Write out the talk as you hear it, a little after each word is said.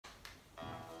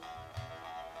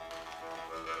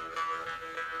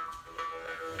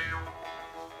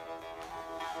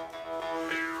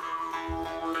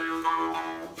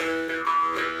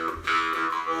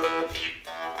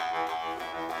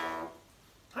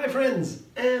friends,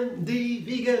 I'm the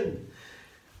vegan.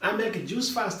 I make a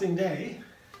juice fasting day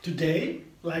today,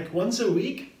 like once a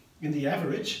week in the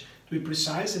average. To be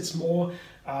precise, it's more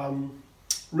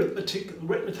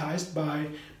rhythmatized by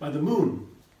the moon.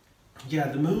 Yeah,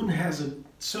 the moon has a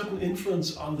certain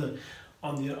influence on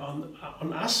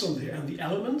us, on the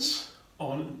elements,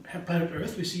 on planet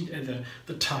Earth. We see it at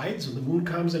the tides, when the moon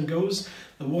comes and goes,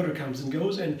 the water comes and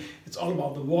goes, and it's all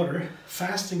about the water.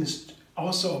 Fasting is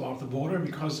also about the water,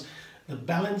 because the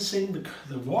balancing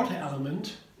the water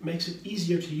element makes it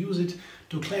easier to use it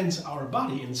to cleanse our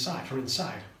body inside.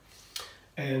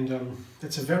 And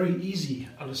that's a very easy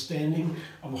understanding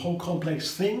of a whole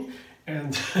complex thing.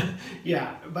 And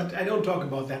yeah, but I don't talk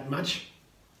about that much.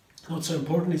 What's so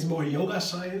important is more yoga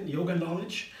science, yoga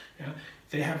knowledge. Yeah.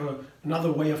 They have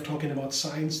another way of talking about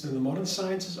science than the modern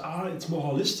sciences are. It's more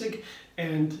holistic.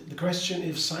 And the question,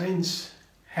 if science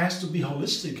has to be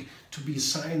holistic to be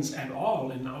science at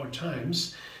all in our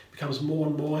times, becomes more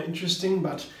and more interesting,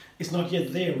 but it's not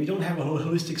yet there. We don't have a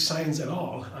holistic science at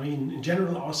all. I mean, in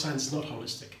general, our science is not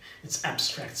holistic. It's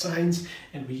abstract science,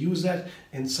 and we use that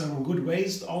in some good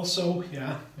ways also.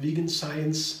 Yeah, vegan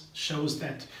science shows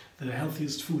that the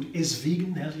healthiest food is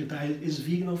vegan. The healthier diet is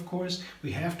vegan, of course.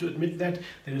 We have to admit that.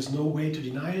 There is no way to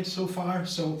deny it so far.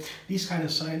 So these kind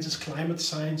of sciences, climate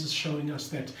science, is showing us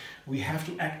that we have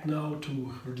to act now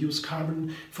to reduce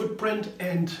carbon footprint,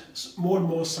 and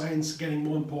more science getting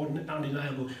more important and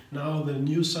undeniable. Now the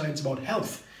new science about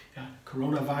health,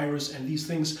 coronavirus and these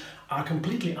things are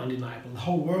completely undeniable. The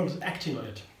whole world is acting on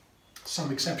it.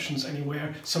 Some exceptions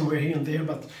somewhere here and there,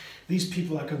 but these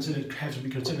people are have to be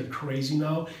considered crazy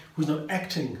now, who's not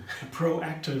acting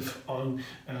proactive on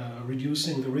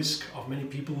reducing the risk of many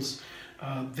people's.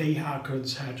 They have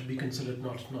to be considered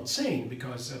not sane,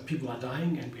 because people are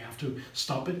dying and we have to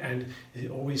stop it. And they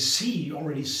already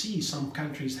see some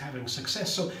countries having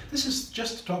success. So this is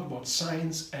just to talk about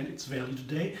science and its value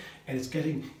today, and it's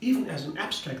getting, even as an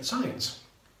abstract science,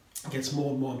 gets more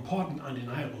and more important,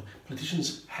 undeniable.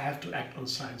 Politicians have to act on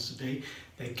science today.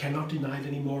 They cannot deny it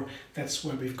anymore. That's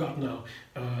where we've got now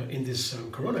in this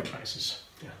corona crisis.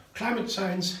 Yeah. Climate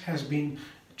science has been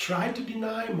tried to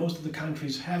deny. Most of the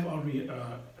countries have already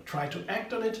tried to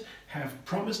act on it, have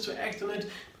promised to act on it,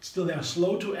 but still they are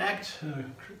slow to act.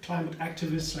 Climate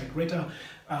activists like Greta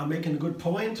are making a good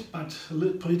point, but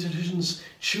politicians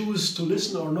choose to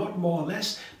listen or not, more or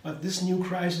less. But this new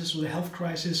crisis, the health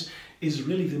crisis, is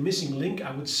really the missing link,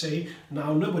 I would say.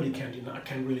 Now nobody can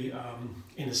really,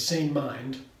 in a sane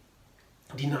mind,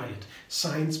 deny it.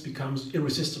 Science becomes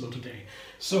irresistible today.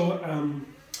 So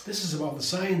this is about the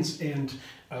science, and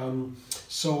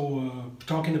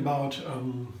talking about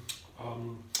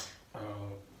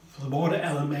the water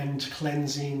element,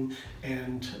 cleansing,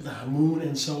 and the moon,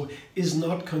 and so is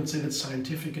not considered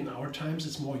scientific in our times.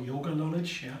 It's more yoga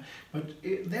knowledge, yeah. But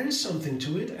there is something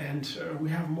to it, and we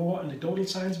have more anecdotal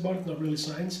science about it, not really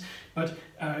science. But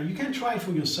you can try it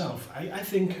for yourself. I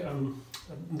think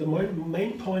the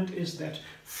main point is that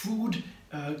food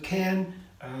can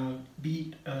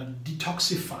be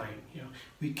detoxifying. Yeah.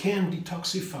 We can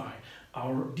detox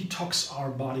our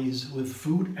bodies with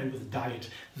food and with diet.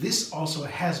 This also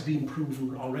has been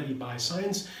proven already by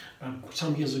science.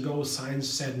 Some years ago, science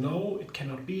said no, it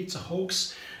cannot be, it's a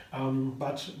hoax.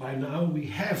 But by now we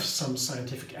have some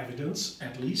scientific evidence,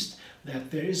 at least,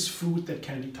 that there is food that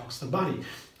can detox the body.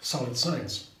 Solid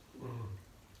science.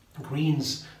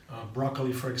 Greens,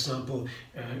 broccoli, for example,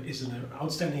 is an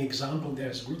outstanding example.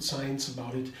 There's good science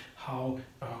about it, how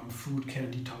food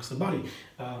can detox the body.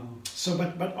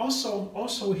 But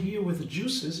also here with the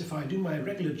juices, if I do my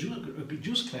regular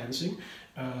juice cleansing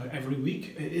every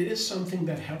week, it is something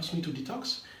that helps me to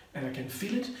detox, and I can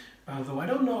feel it. Though I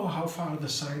don't know how far the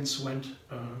science went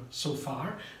so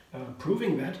far,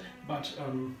 proving that, but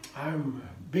I'm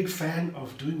a big fan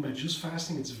of doing my juice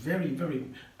fasting. It's very, very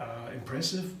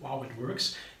impressive how it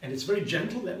works, and it's very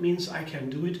gentle. That means I can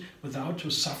do it without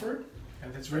to suffer,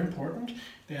 and that's very important.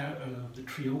 There,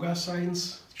 the Yoga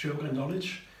science, Yoga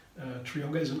knowledge,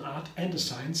 Yoga is an art and a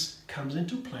science, comes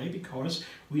into play, because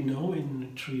we know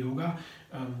in Yoga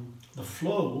the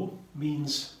flow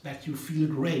means that you feel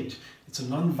great. It's a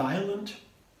non-violent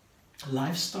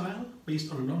lifestyle,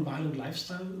 based on a non-violent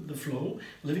lifestyle. The flow,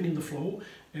 living in the flow,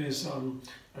 is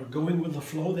going with the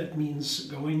flow. That means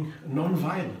going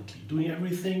non-violently, doing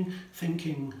everything,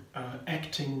 thinking,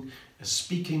 acting,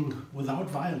 speaking without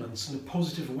violence, in a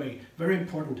positive way. Very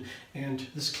important. And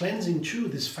this cleansing too,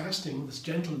 this fasting, this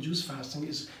gentle juice fasting,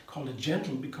 is called a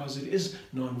gentle because it is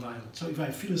non-violent. So if I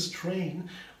feel a strain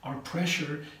or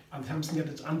pressure on something that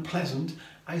is unpleasant,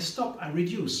 I stop, I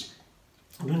reduce.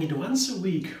 Doing it once a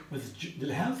week with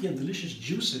the healthy and delicious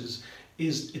juices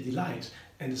is a delight,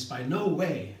 and it's by no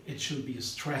way it should be a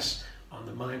stress on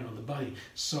the mind or the body.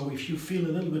 So if you feel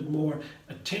a little bit more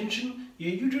attention,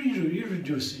 you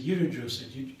reduce it,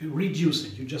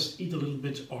 you just eat a little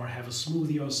bit or have a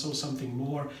smoothie or so, something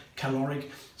more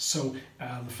caloric. So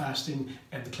the fasting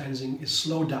and the cleansing is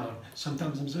slowed down.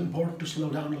 Sometimes it's important to slow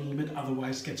down a little bit,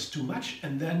 otherwise it gets too much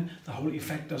and then the whole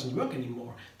effect doesn't work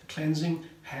anymore. The cleansing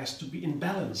has to be in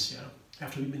balance, yeah?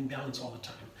 Have to be in balance all the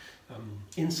time,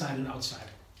 inside and outside.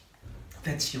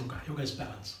 That's yoga. Yoga is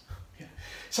balance. Yeah.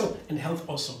 So, and health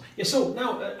also. Yeah, so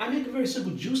now I make a very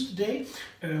simple juice today.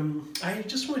 I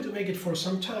just wanted to make it for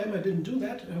some time. I didn't do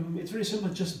that. It's very simple,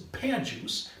 just pear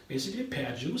juice. Basically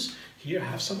pear juice. Here I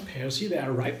have some pears here. They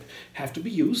are ripe, have to be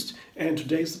used. And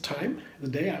today is the time, the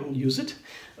day I will use it.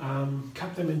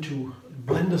 Cut them into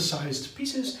blender-sized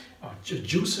pieces, or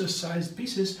juicer-sized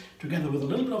pieces, together with a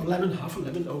little bit of lemon, half a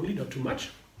lemon only, not too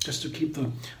much, just to keep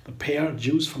the pear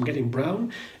juice from getting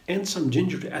brown, and some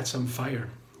ginger to add some fire.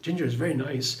 Ginger is very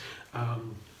nice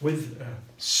with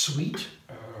sweet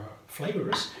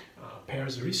flavors. Pear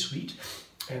is very sweet,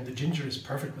 and the ginger is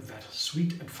perfect with that.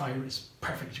 Sweet and fire is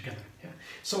perfect together. Yeah.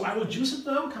 So I will juice it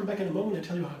now, come back in a moment and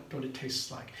tell you what it tastes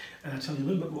like. And I'll tell you a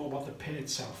little bit more about the pear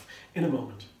itself in a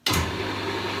moment.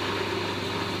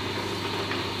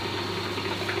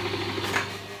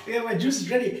 Yeah, my juice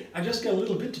is ready. I just got a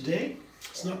little bit today.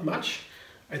 It's not much.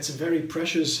 It's a very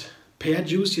precious pear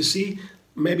juice. You see,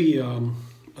 maybe a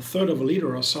third of a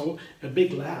liter or so, a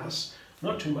big glass,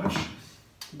 not too much.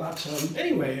 But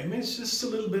anyway, I mean, it's just a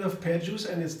little bit of pear juice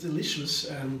and it's delicious.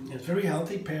 It's very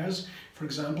healthy. Pears, for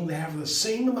example, they have the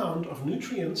same amount of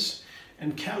nutrients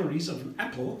and calories of an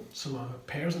apple. So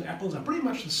pears and apples are pretty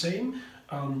much the same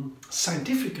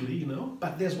scientifically, you know,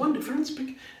 but there's one difference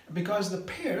because the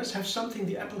pears have something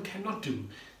the apple cannot do.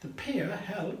 The pear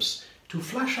helps to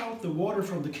flush out the water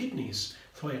from the kidneys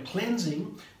by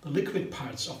cleansing the liquid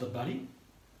parts of the body,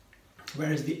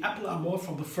 whereas the apple are more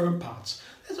from the firm parts.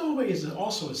 There's always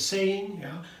also a saying,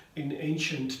 yeah, in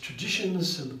ancient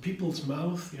traditions and the people's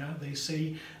mouth, yeah, they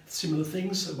say similar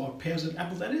things about pears and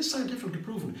apples. That is scientifically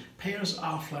proven. Pears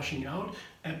are flushing out,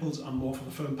 apples are more for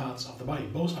the firm parts of the body.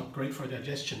 Both are great for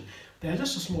digestion. They're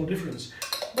just a small difference,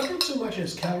 but not so much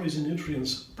as calories and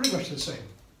nutrients, pretty much the same.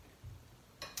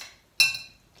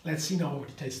 Let's see now what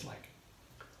it tastes like.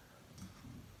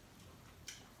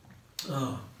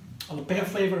 The pear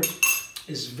flavor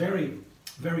is very,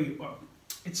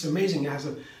 it's amazing.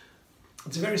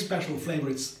 It's a very special flavor.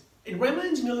 It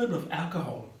reminds me a little bit of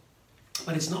alcohol,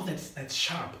 but it's not that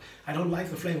sharp. I don't like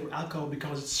the flavor of alcohol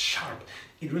because it's sharp.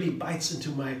 It really bites into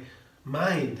my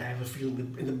mind. I have a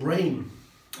feeling in the brain.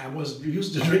 I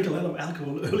used to drink a lot of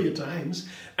alcohol earlier times.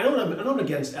 I'm not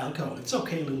against alcohol. It's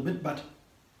okay a little bit, but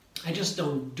I just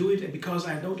don't do it because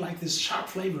I don't like this sharp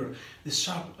flavor, this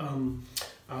sharp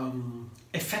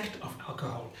effect of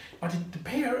alcohol. But the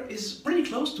pear is pretty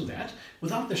close to that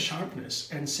without the sharpness.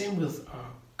 And same with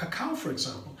cacao, for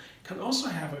example, can also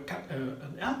have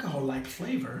an alcohol-like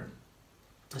flavor,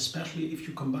 especially if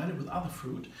you combine it with other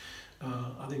fruit,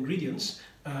 other ingredients.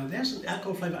 There's an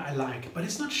alcohol flavor I like, but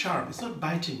it's not sharp, it's not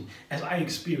biting as I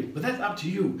experience. But that's up to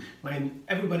you. I mean,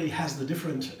 everybody has the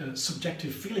different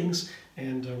subjective feelings,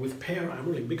 and with pear, I'm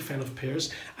really a big fan of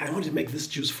pears. I wanted to make this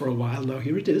juice for a while. Now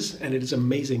here it is, and it is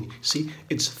amazing. See,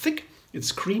 it's thick,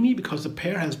 it's creamy because the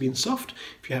pear has been soft.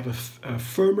 If you have a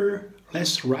firmer,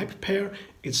 less ripe pear,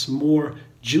 it's more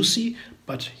juicy.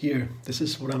 But here, this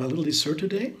is what I'm a little dessert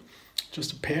today.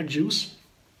 Just a pear juice.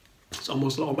 It's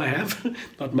almost all I have,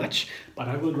 not much, but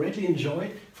I will greatly enjoy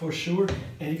for sure.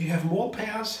 And if you have more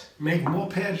pears, make more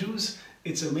pear juice.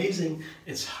 It's amazing.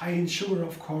 It's high in sugar,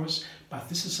 of course, but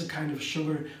this is a kind of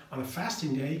sugar on a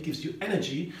fasting day. It gives you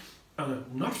energy. On a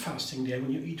not fasting day,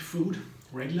 when you eat food,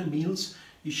 regular meals,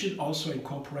 you should also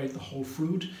incorporate the whole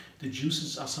fruit. The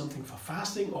juices are something for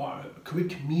fasting or a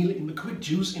quick meal, a quick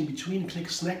juice in between, a quick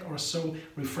snack or so,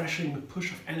 refreshing, a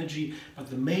push of energy.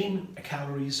 But the main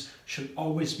calories should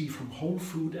always be from whole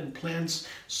food and plants,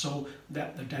 so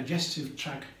that the digestive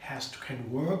tract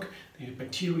can work. The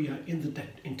bacteria in the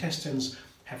intestines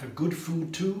have a good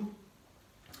food too.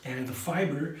 And the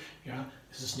fiber, yeah,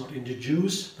 this is not in the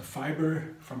juice. The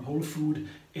fiber from whole food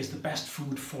is the best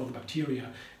food for the bacteria.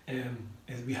 And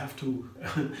we have to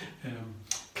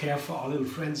care for our little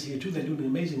friends here too. They do an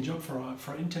amazing job for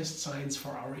our intestines, for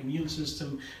our immune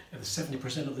system.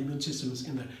 70% of the immune system is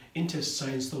in the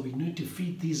intestines, so we need to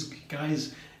feed these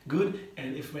guys good.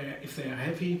 And if they are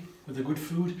happy with the good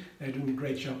food, they're doing a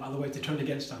great job. Otherwise, they turn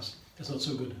against us. That's not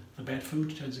so good. The bad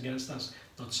food turns against us.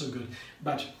 Not so good.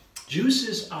 But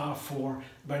Juices are for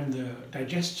when the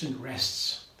digestion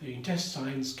rests. The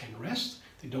intestines can rest,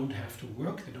 they don't have to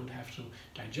work, they don't have to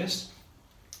digest.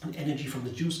 And energy from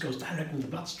the juice goes direct in the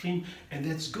bloodstream, and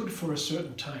that's good for a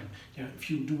certain time. You know, if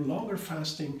you do longer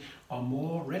fasting or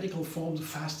more radical forms of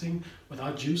fasting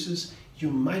without juices, you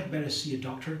might better see a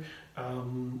doctor.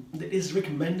 It is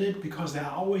recommended because there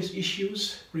are always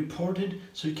issues reported,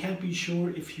 so you can't be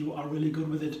sure if you are really good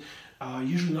with it.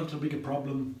 Usually not a big a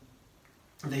problem,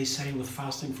 they say, with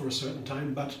fasting for a certain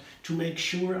time, but to make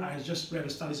sure, I just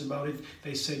read studies about it,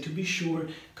 they say to be sure,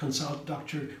 consult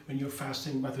doctor when you're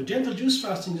fasting. But the gentle juice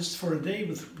fasting, just for a day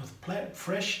with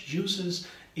fresh juices,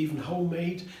 even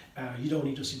homemade, you don't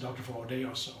need to see doctor for a day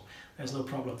or so. There's no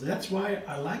problem. That's why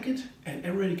I like it, and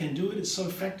everybody can do it. It's so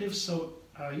effective. So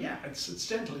yeah, it's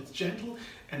gentle. It's gentle,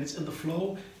 and it's in the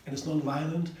flow, and it's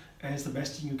non-violent, and it's the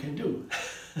best thing you can do.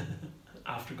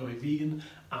 After going vegan,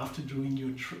 after doing your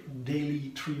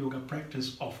daily tree yoga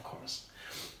practice, of course.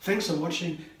 Thanks for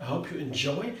watching. I hope you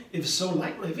enjoy. If so,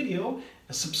 like my video,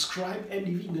 subscribe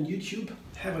MD Vegan on YouTube.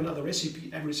 Have another recipe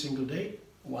every single day.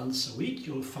 Once a week,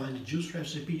 you'll find a juice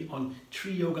recipe on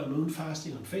Tree Yoga Moon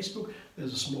Fasting on Facebook.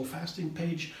 There's a small fasting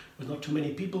page with not too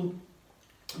many people,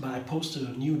 but I posted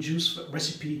a new juice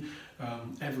recipe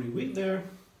every week there.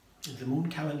 The moon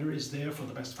calendar is there for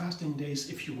the best fasting days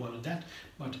if you wanted that,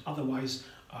 but otherwise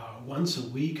once a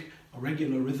week, a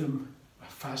regular rhythm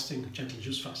fasting, gentle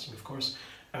juice fasting of course,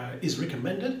 is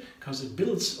recommended because it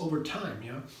builds over time.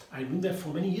 Yeah, I've been there for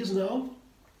many years now.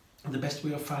 The best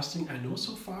way of fasting I know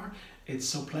so far. It's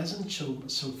so pleasant,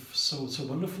 so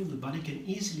wonderful. The body can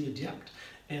easily adapt,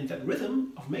 and that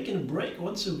rhythm of making a break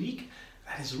once a week,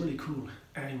 that is really cool.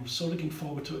 I'm so looking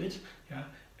forward to it. Yeah,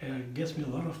 it gives me a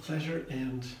lot of pleasure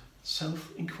and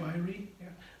self-inquiry. Yeah,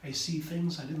 I see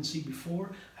things I didn't see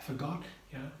before. I forgot.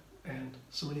 Yeah, and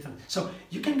so many things. So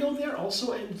you can go there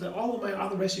also, and all of my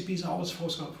other recipes I always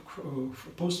post on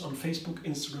Facebook,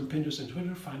 Instagram, Pinterest, and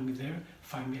Twitter. Find me there.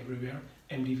 Find me everywhere.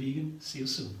 MD Vegan. See you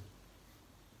soon.